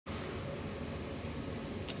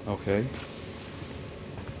Okay.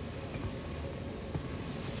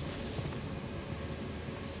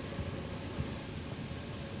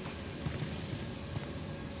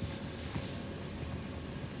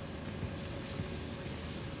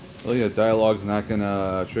 Oh yeah, dialogue's not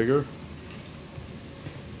gonna trigger.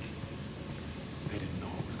 They didn't know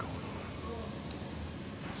what was going on.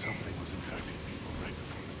 Something was infecting people right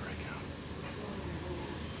before the breakout.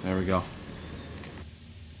 There we go.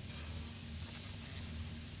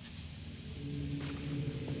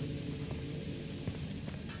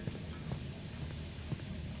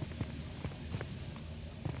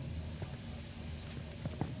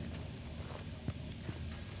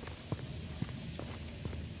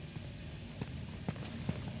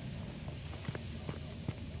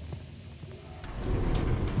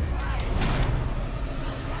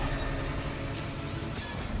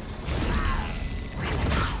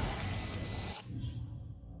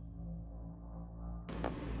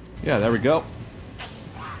 Yeah, there we go.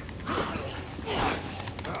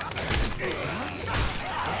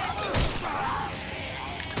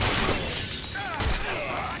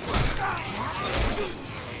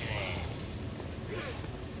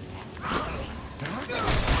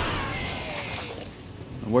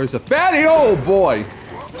 Where's the fatty? Oh boy!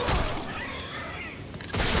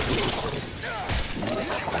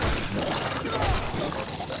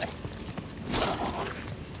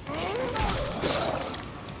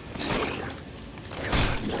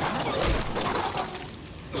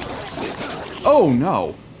 Oh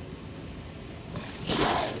no!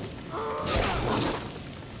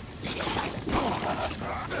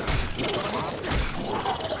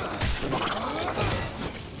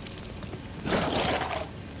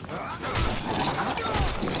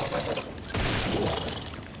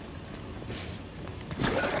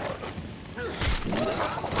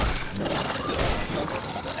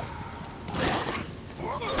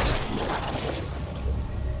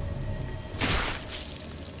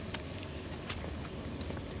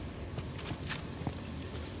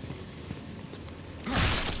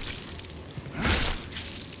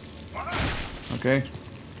 Okay.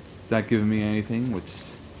 It's not giving me anything, which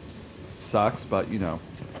sucks, but you know.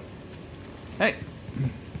 Hey!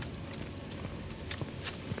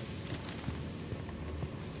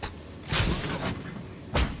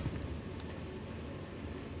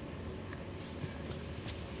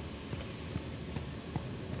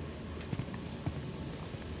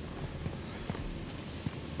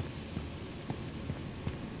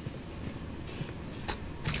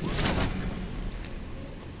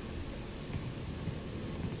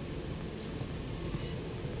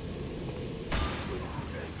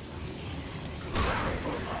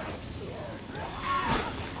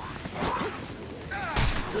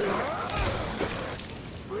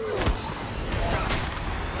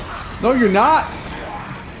 No, you're not!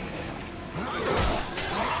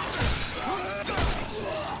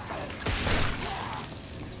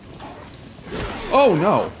 Oh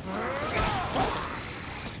no!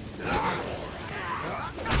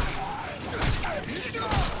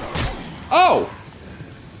 Oh!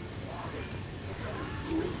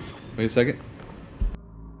 Wait a second.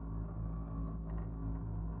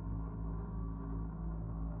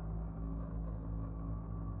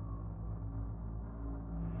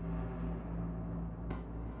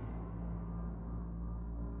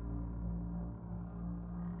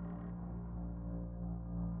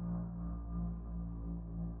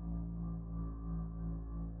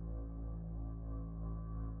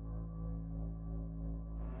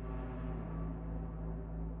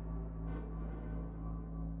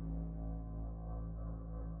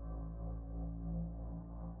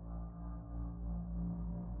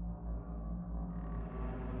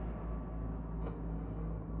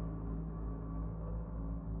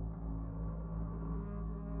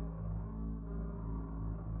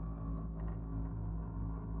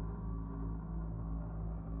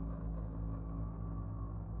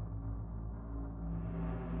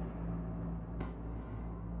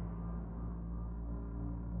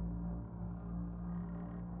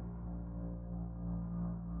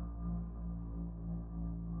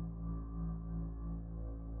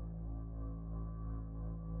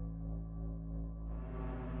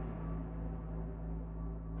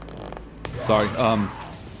 Sorry,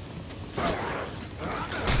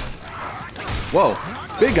 whoa,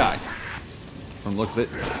 big guy. From the looks of it.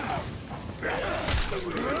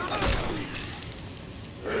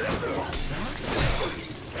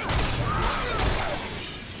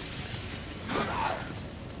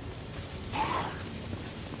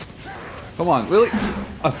 Come on, really?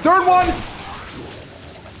 A third one?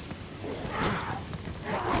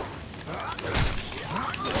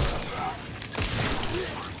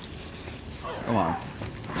 Come on.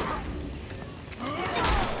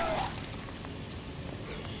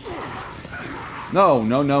 No,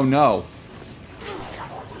 no, no, no.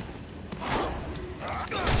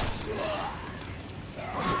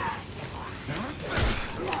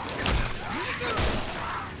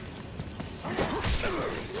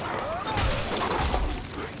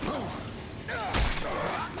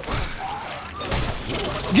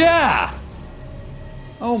 Yeah!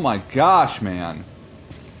 Oh my gosh, man.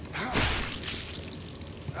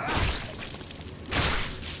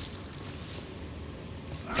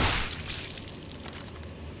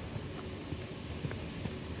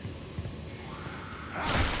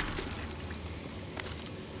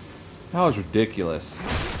 That was ridiculous.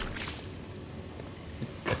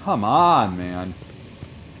 Come on, man.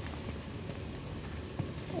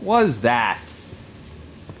 What was that?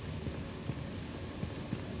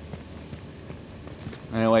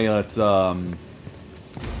 Anyway, let's, Oh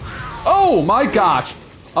my gosh!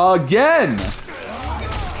 Again!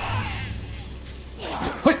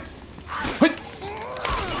 Wait! Wait!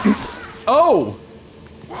 Oh!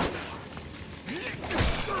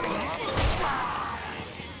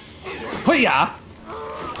 Hiya!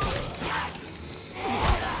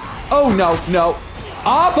 Oh no, no!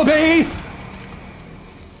 Off of me!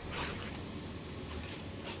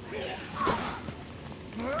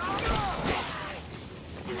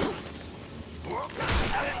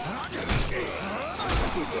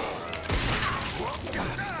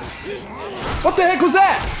 What the heck was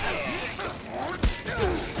that?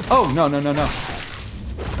 Oh, no, no, no, no.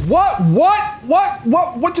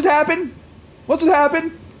 What just happened? What just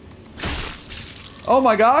happened? Oh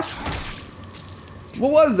my gosh.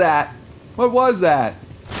 What was that? What was that?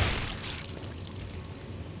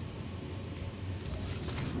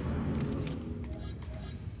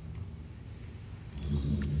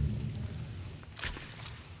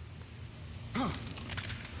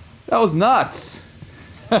 That was nuts.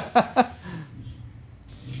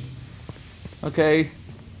 Okay.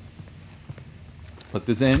 Put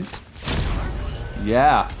this in.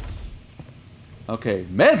 Yeah. Okay,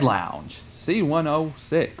 Med Lounge.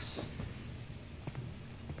 C106.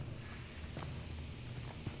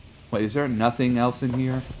 Wait, is there nothing else in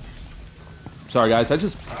here? Sorry guys, I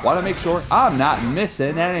just want to make sure I'm not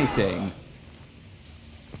missing anything.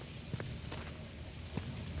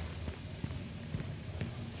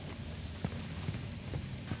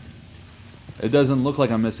 It doesn't look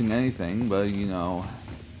like I'm missing anything, but you know.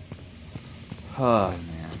 Oh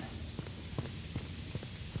man.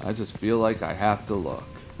 I just feel like I have to look.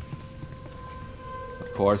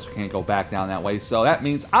 Of course, we can't go back down that way, so that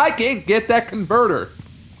means I can't get that converter.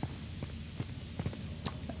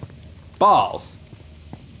 Balls.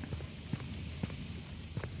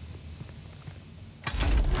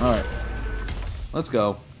 Alright. Let's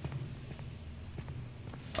go.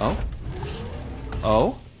 Oh?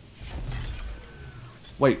 Oh?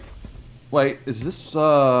 Wait. Wait, is this,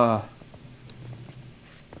 Let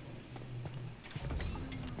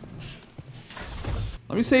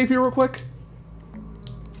me save here real quick.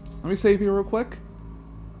 Let me save here real quick.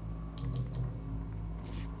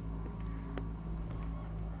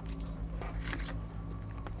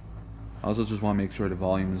 I also just want to make sure the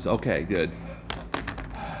volume is okay, good.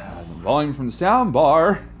 The volume from the sound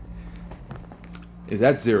bar is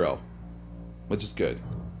at 0, which is good.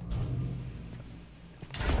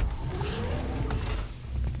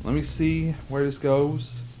 Let me see where this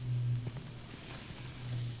goes.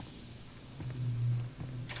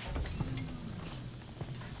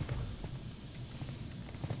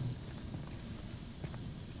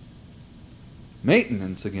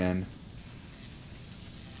 Maintenance again.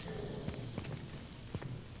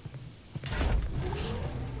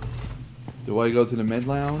 Do I go to the Med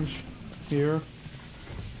Lounge here?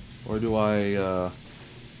 Or do I,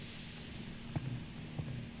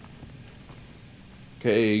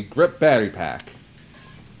 Okay, grip battery pack.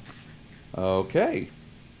 Okay.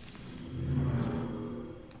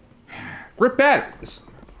 Grip batteries.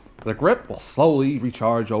 The grip will slowly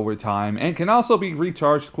recharge over time and can also be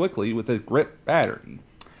recharged quickly with a grip battery.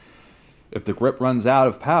 If the grip runs out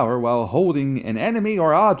of power while holding an enemy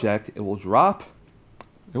or object, it will drop.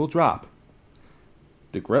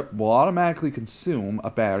 The grip will automatically consume a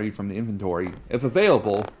battery from the inventory if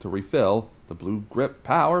available to refill the blue grip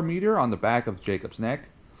power meter on the back of Jacob's neck.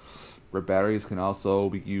 Grip batteries can also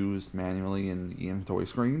be used manually in the inventory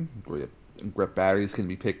screen. Grip batteries can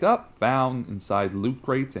be picked up, found inside loot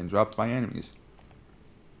crates, and dropped by enemies.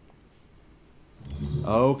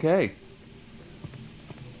 Okay.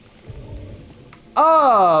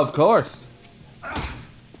 Of course.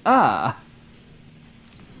 Ah.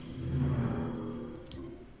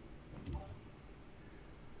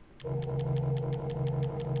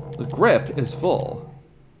 The grip is full.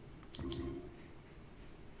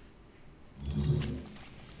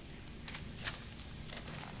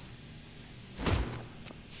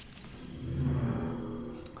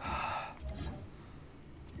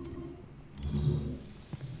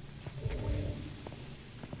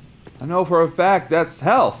 I know for a fact that's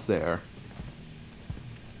health there.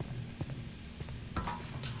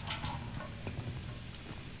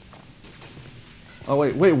 Oh,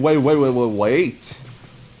 wait.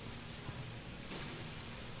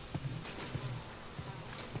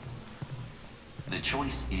 The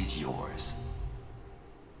choice is yours.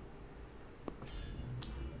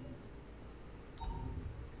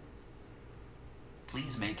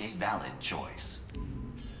 Please make a valid choice.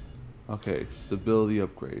 Okay, stability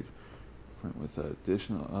upgrade. With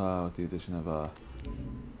additional, with the addition of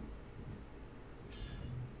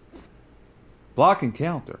block and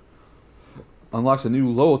counter. Unlocks a new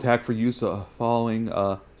low attack for use following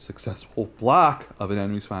a successful block of an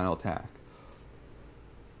enemy's final attack.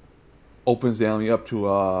 Opens the enemy up to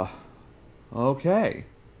okay.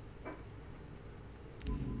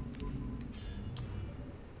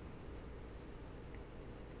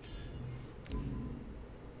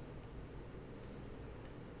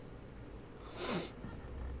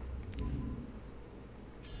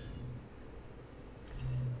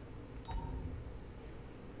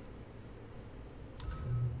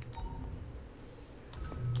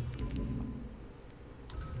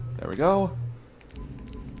 There we go.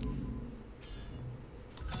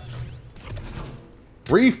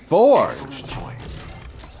 Reforged. Choice.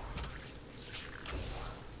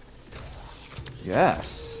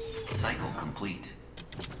 Yes. Cycle complete.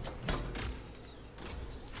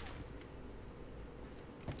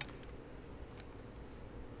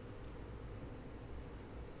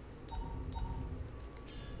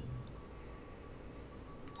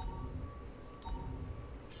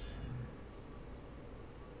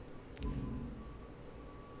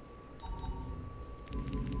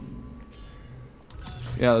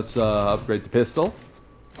 Yeah, let's upgrade the pistol.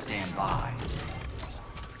 Stand by.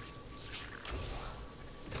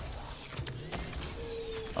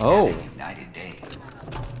 Oh. Have a united day.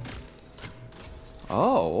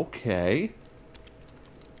 Oh, okay.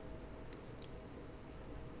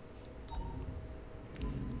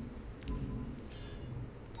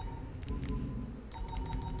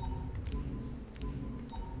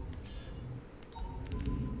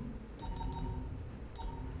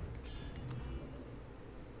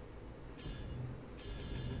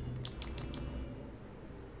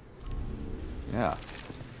 Yeah.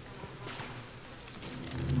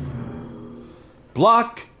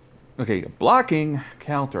 Block. Okay, blocking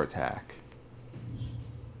counterattack.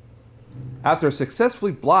 After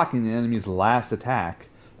successfully blocking the enemy's last attack,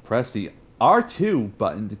 press the R2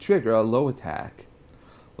 button to trigger a low attack.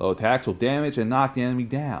 Low attacks will damage and knock the enemy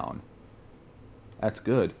down. That's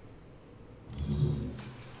good.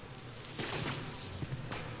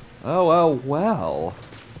 Oh, well.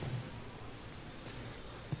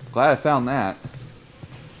 Glad I found that.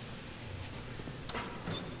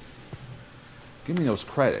 Give me those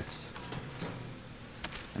credits.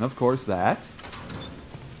 And of course that.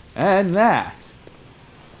 And that.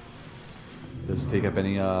 Does it take up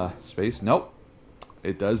any space? Nope.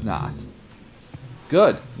 It does not.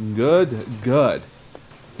 Good. Very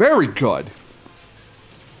good.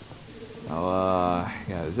 Oh,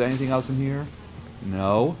 yeah, is there anything else in here?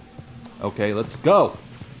 No. Okay, let's go.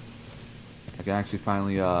 I can actually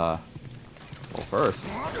finally, well, first.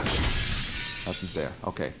 Nothing's there.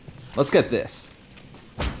 Okay. Let's get this.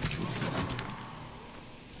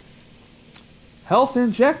 Health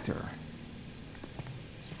injector.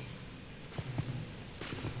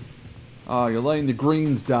 Oh, you're letting the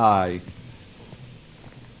greens die.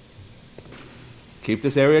 Keep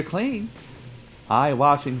this area clean. Eye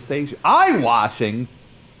washing station. Eye washing?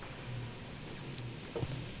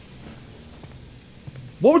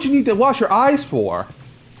 What would you need to wash your eyes for?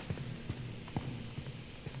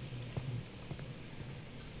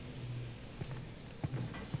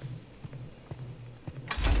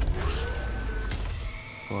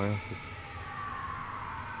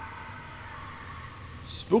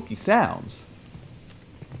 Spooky sounds.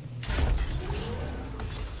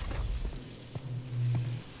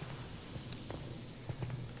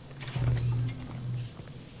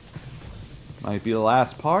 Might be the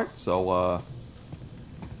last part, so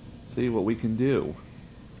see what we can do.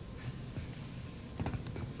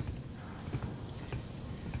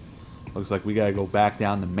 Looks like we gotta go back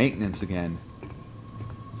down to maintenance again.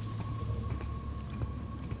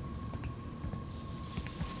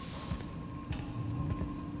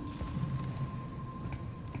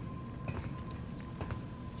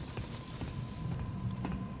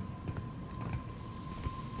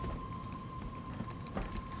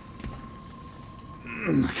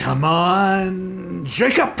 Come on,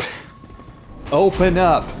 Jacob! Open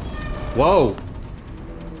up. Whoa.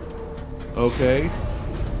 Okay.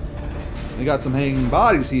 We got some hanging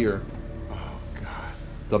bodies here. Oh, God.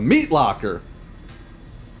 It's a meat locker.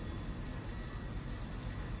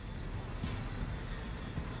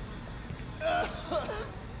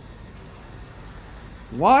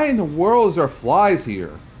 Why in the world is there flies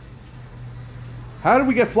here? How did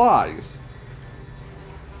we get flies?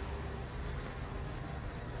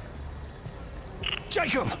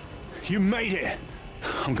 Jacob! You made it!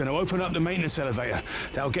 I'm gonna open up the maintenance elevator.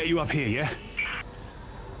 That'll get you up here, yeah?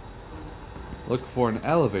 Look for an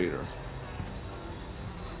elevator.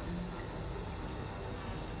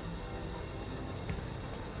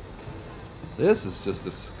 This is just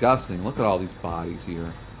disgusting. Look at all these bodies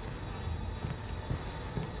here.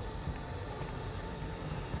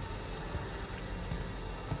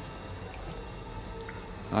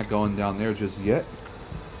 Not going down there just yet.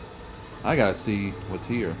 I gotta see what's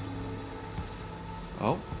here.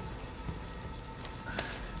 Oh.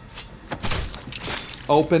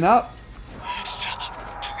 Open up.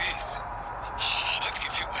 Stop, please. I'll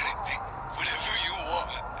give you anything, whatever you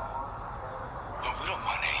want. But we don't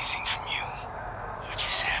want anything from you. We're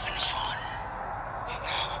just having fun.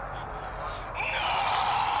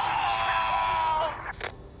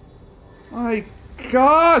 No. My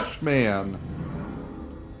gosh, man.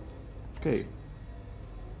 Okay.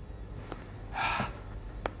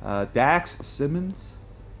 Dax Simmons.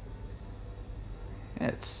 Yeah,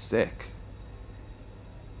 it's sick.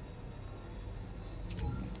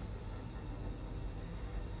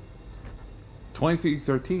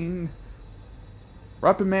 (2313)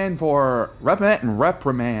 reprimand for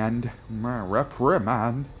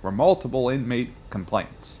multiple inmate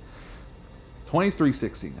complaints.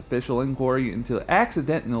 2316 official inquiry into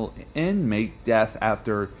accidental inmate death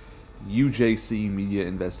after UJC media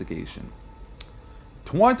investigation.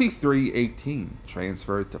 2318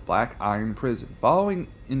 transferred to Black Iron Prison following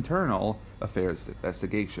internal affairs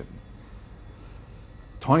investigation.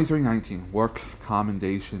 2319 work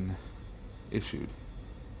commendation issued.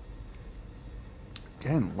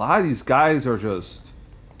 Again, a lot of these guys are just...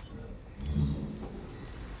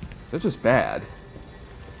 they're just bad.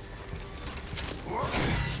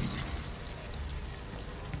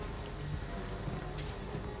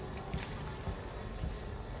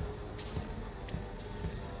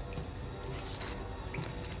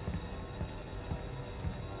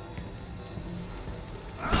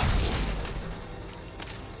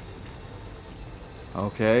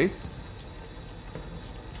 Okay.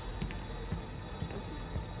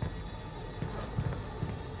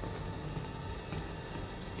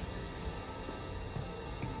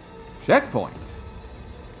 Checkpoint.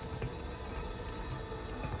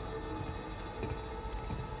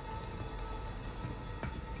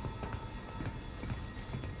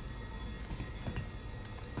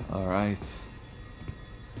 All right.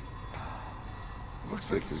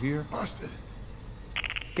 Looks like it's Here. busted.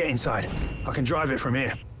 Get inside. I can drive it from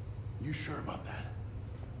here. You sure about that?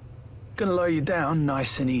 Gonna lower you down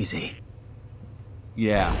nice and easy.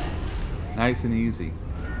 Yeah. Nice and easy.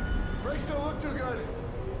 Brakes don't look too good.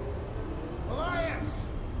 Elias!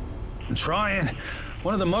 I'm trying.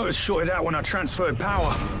 One of the motors shorted out when I transferred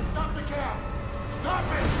power. Stop the cab! Stop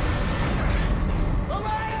it!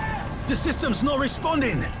 Elias! The system's not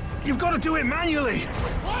responding. You've got to do it manually.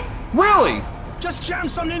 What? Really? Just jam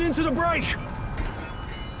something into the brake.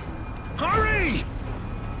 Hurry!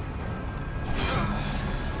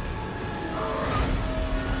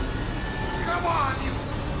 Come on, you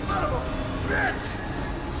son of a bitch!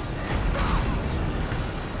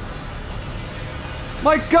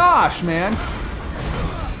 My gosh, man.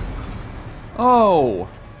 Oh.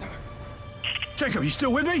 Jacob, you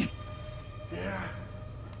still with me? Yeah,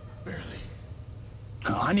 barely.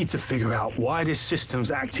 I need to figure out why this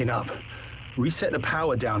system's acting up. Reset the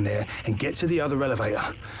power down there and get to the other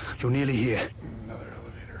elevator. You're nearly here. Another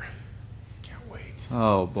elevator. Can't wait.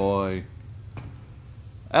 Oh boy.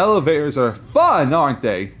 Elevators are fun, aren't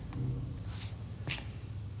they?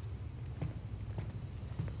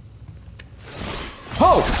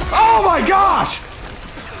 Oh! Oh my gosh!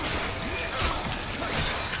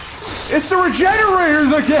 It's the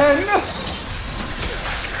regenerators again!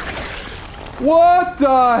 What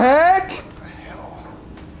the heck?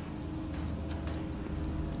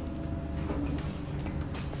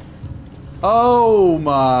 Oh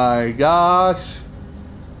my gosh.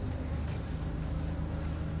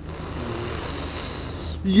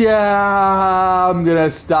 Yeah, I'm gonna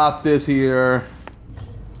stop this here.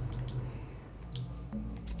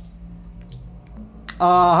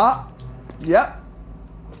 Uh-huh. Yep.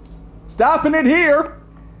 Stopping it here.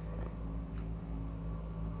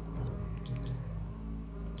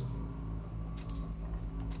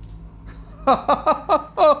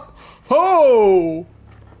 Oh!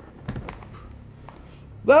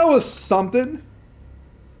 That was something.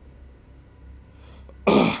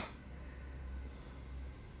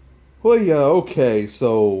 Well, yeah, okay,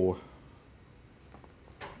 so...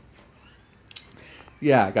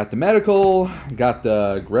 Yeah, I got the medical, got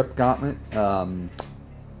the grip gauntlet.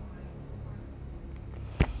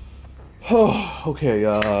 Oh, okay,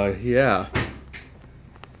 yeah.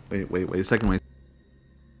 Wait a second, wait.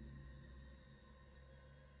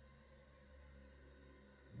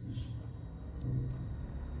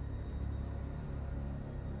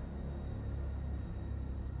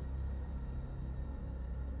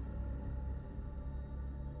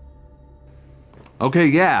 Okay,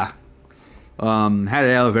 yeah. Had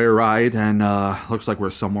an elevator ride, and looks like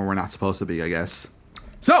we're somewhere we're not supposed to be, I guess.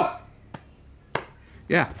 So,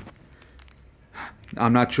 yeah.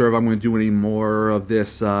 I'm not sure if I'm going to do any more of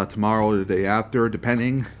this tomorrow or the day after,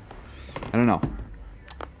 depending. I don't know.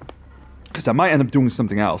 Because I might end up doing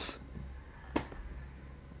something else.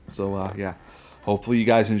 So, yeah. Hopefully you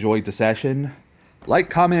guys enjoyed the session.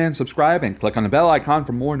 Like, comment, and subscribe, and click on the bell icon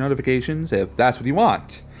for more notifications if that's what you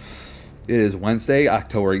want. It is Wednesday,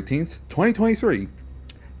 October 18th, 2023,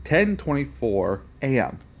 10:24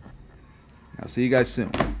 a.m. I'll see you guys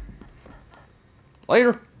soon.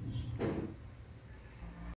 Later.